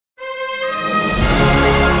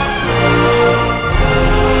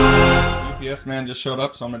UPS man just showed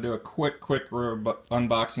up, so I'm going to do a quick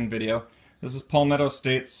unboxing video. This is Palmetto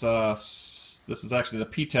State's, this is actually the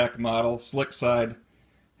PTAC model, slick side,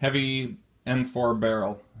 heavy M4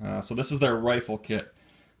 barrel. So this is their rifle kit.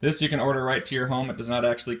 This you can order right to your home. It does not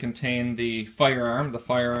actually contain the firearm. The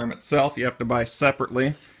firearm itself you have to buy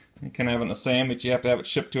separately. You can have it the same, but you have to have it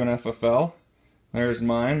shipped to an FFL. There's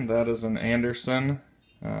mine. That is an Anderson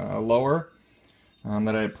lower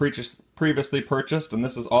that I had previously purchased, and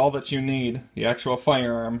this is all that you need, the actual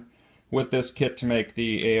firearm, with this kit to make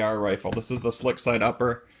the AR rifle. This is the slick side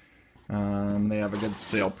upper. They have a good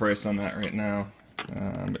sale price on that right now.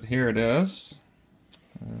 But here it is.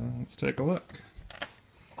 Let's take a look.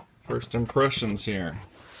 First impressions here.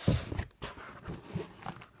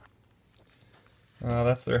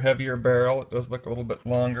 That's their heavier barrel. It does look a little bit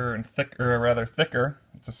longer and thicker, or rather thicker.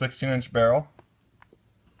 It's a 16-inch barrel.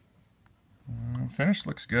 Finish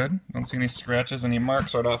looks good. Don't see any scratches, any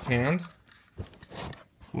marks right offhand.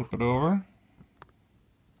 Flip it over.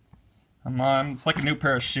 It's like a new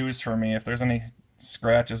pair of shoes for me. If there's any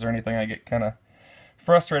scratches or anything, I get kind of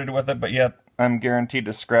frustrated with it, but yet I'm guaranteed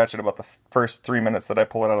to scratch it about the first 3 minutes that I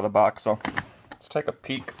pull it out of the box. So let's take a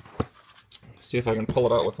peek. See if I can pull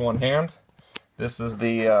it out with one hand. This is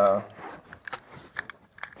the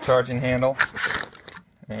charging handle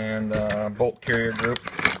and bolt carrier group.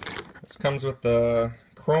 This comes with the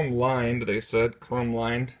chrome lined, they said, chrome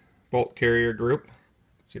lined bolt carrier group.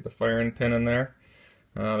 See the firing pin in there.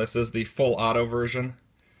 This is the full auto version.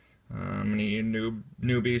 Any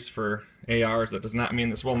newbies for ARs, that does not mean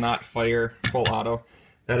this will not fire full auto.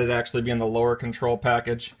 That'd actually be in the lower control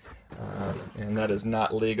package, and that is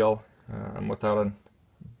not legal without a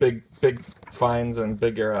big fines and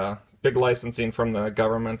big licensing from the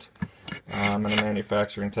government, and a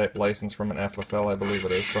manufacturing type license from an FFL, I believe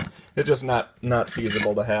it is. So it's just not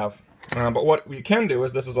feasible to have. But what we can do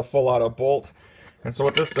is, this is a full auto bolt, and so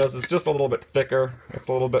what this does is just a little bit thicker. It's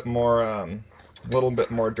a little bit more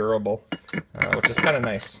durable, which is kind of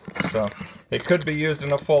nice. So it could be used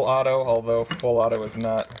in a full auto, although full auto is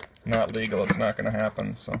not legal. It's not going to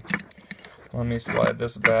happen. So let me slide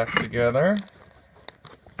this back together,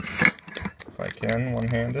 if I can,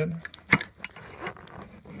 one-handed.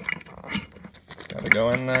 Got to go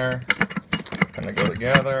in there, kind of go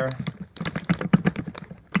together,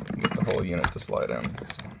 get the whole unit to slide in.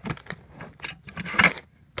 So.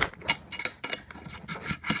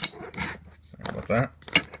 Sorry about that.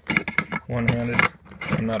 One-handed,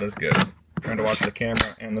 I'm not as good. I'm trying to watch the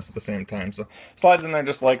camera and this at the same time. So slides in there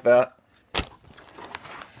just like that.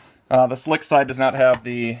 The slick side does not have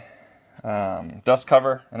the dust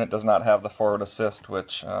cover, and it does not have the forward assist,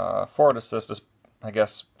 which forward assist is, I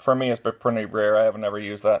guess, for me, it's pretty rare. I haven't ever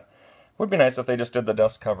used that. Would be nice if they just did the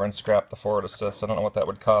dust cover and scrapped the forward assist. I don't know what that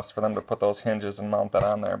would cost for them to put those hinges and mount that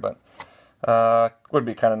on there, but would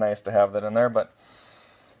be kind of nice to have that in there. But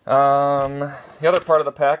the other part of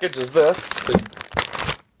the package is this big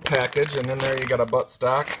package, and in there you got a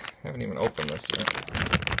buttstock. I haven't even opened this yet.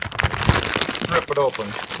 Rip it open.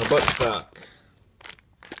 The buttstock.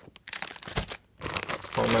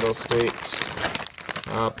 Palmetto State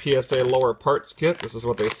PSA lower parts kit. This is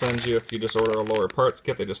what they send you if you just order a lower parts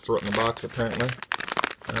kit. They just throw it in the box, apparently.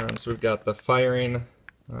 So we've got the firing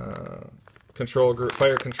control group,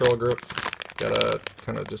 fire control group. Got a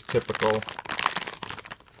kind of just typical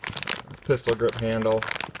pistol grip handle,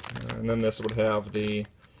 and then this would have the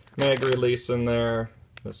mag release in there.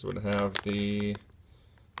 This would have the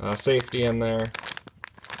safety in there,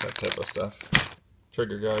 that type of stuff.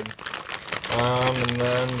 Trigger guard. And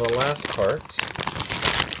then the last part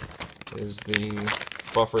is the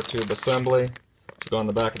buffer tube assembly to go on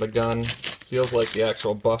the back of the gun. Feels like the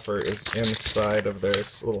actual buffer is inside of there.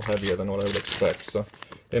 It's a little heavier than what I would expect, so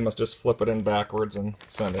they must just flip it in backwards and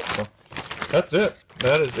send it. So that's it.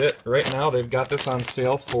 That is it. Right now they've got this on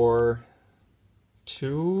sale for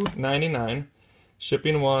 $2.99.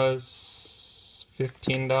 Shipping was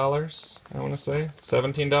 $15, I want to say.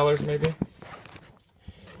 $17 maybe.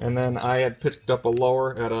 And then I had picked up a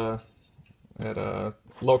lower at a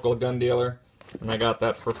local gun dealer, and I got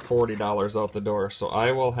that for $40 out the door. So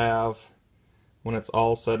I will have, when it's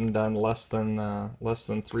all said and done, less than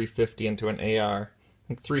 $350 into an AR. I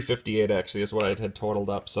think $358 actually is what I had totaled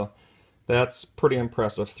up. So that's pretty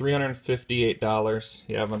impressive. $358.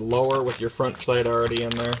 You have a lower with your front sight already in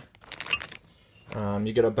there.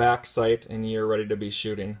 You get a back sight, and you're ready to be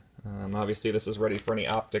shooting. Obviously this is ready for any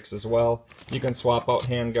optics as well. You can swap out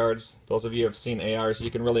handguards. Those of you who have seen ARs,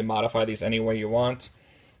 you can really modify these any way you want.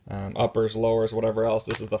 Uppers, lowers, whatever else.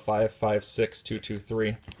 This is the 5.56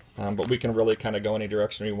 223. But we can really kind of go any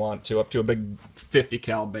direction we want to, up to a big 50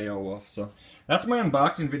 cal Beowulf. So that's my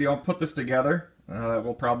unboxing video. I'll put this together. It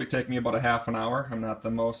will probably take me about a half an hour. I'm not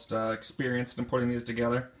the most experienced in putting these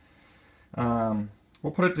together.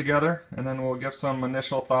 We'll put it together, and then we'll give some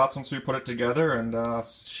initial thoughts once we put it together and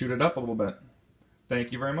shoot it up a little bit.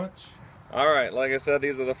 Thank you very much. Alright, like I said,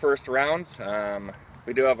 these are the first rounds.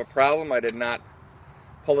 We do have a problem. I did not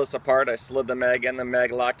pull this apart. I slid the mag in, the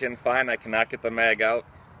mag locked in fine. I cannot get the mag out.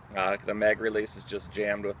 The mag release is just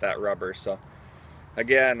jammed with that rubber. So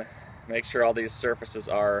again, make sure all these surfaces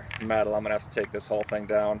are metal. I'm going to have to take this whole thing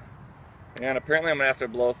down. And apparently I'm going to have to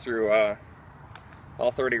blow through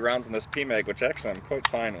all 30 rounds in this PMag, which actually I'm quite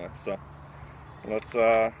fine with. So let's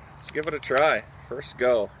give it a try. First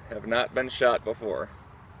go. Have not been shot before.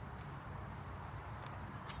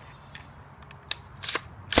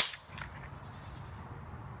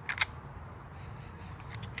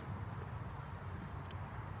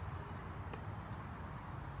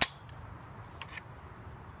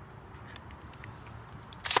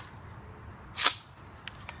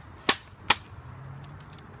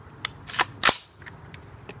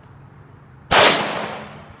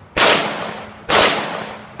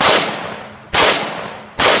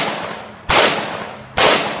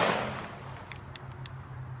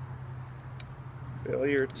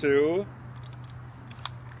 Failure 2.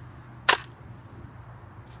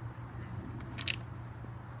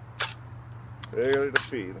 Failure to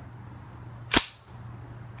feed.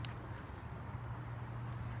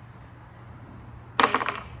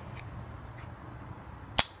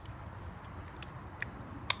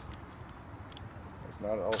 It's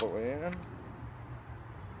not all the way in.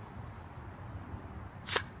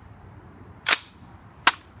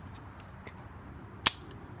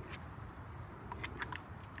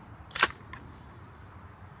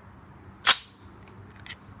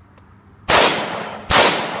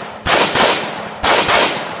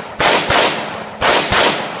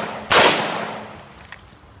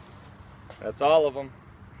 That's all of them.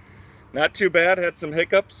 Not too bad, had some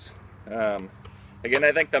hiccups. Again,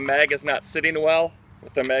 I think the mag is not sitting well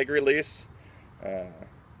with the mag release.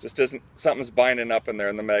 Just isn't, something's binding up in there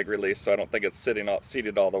in the mag release, so I don't think it's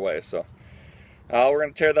seated all the way. So we're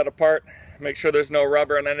going to tear that apart, make sure there's no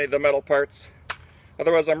rubber on any of the metal parts.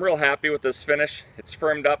 Otherwise, I'm real happy with this finish. It's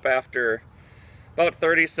firmed up after about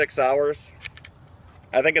 36 hours.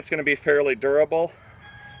 I think it's going to be fairly durable.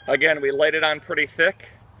 Again, we laid it on pretty thick.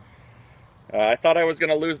 I thought I was going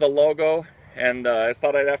to lose the logo, and I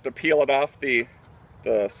thought I'd have to peel it off the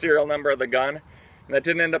serial number of the gun. And that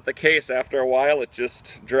didn't end up the case. After a while, it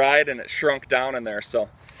just dried and it shrunk down in there. So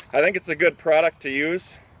I think it's a good product to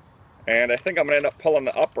use. And I think I'm going to end up pulling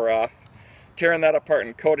the upper off, tearing that apart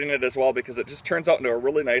and coating it as well, because it just turns out into a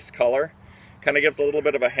really nice color. Kind of gives a little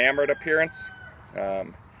bit of a hammered appearance.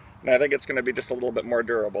 And I think it's going to be just a little bit more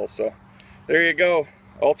durable. So there you go.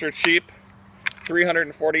 Ultra cheap.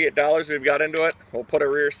 $348 we've got into it. We'll put a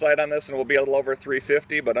rear sight on this and we'll be a little over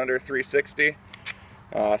 $350, but under $360.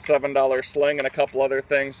 $7 sling and a couple other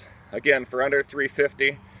things. Again, for under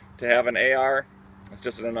 $350 to have an AR, it's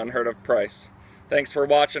just an unheard of price. Thanks for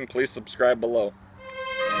watching. Please subscribe below.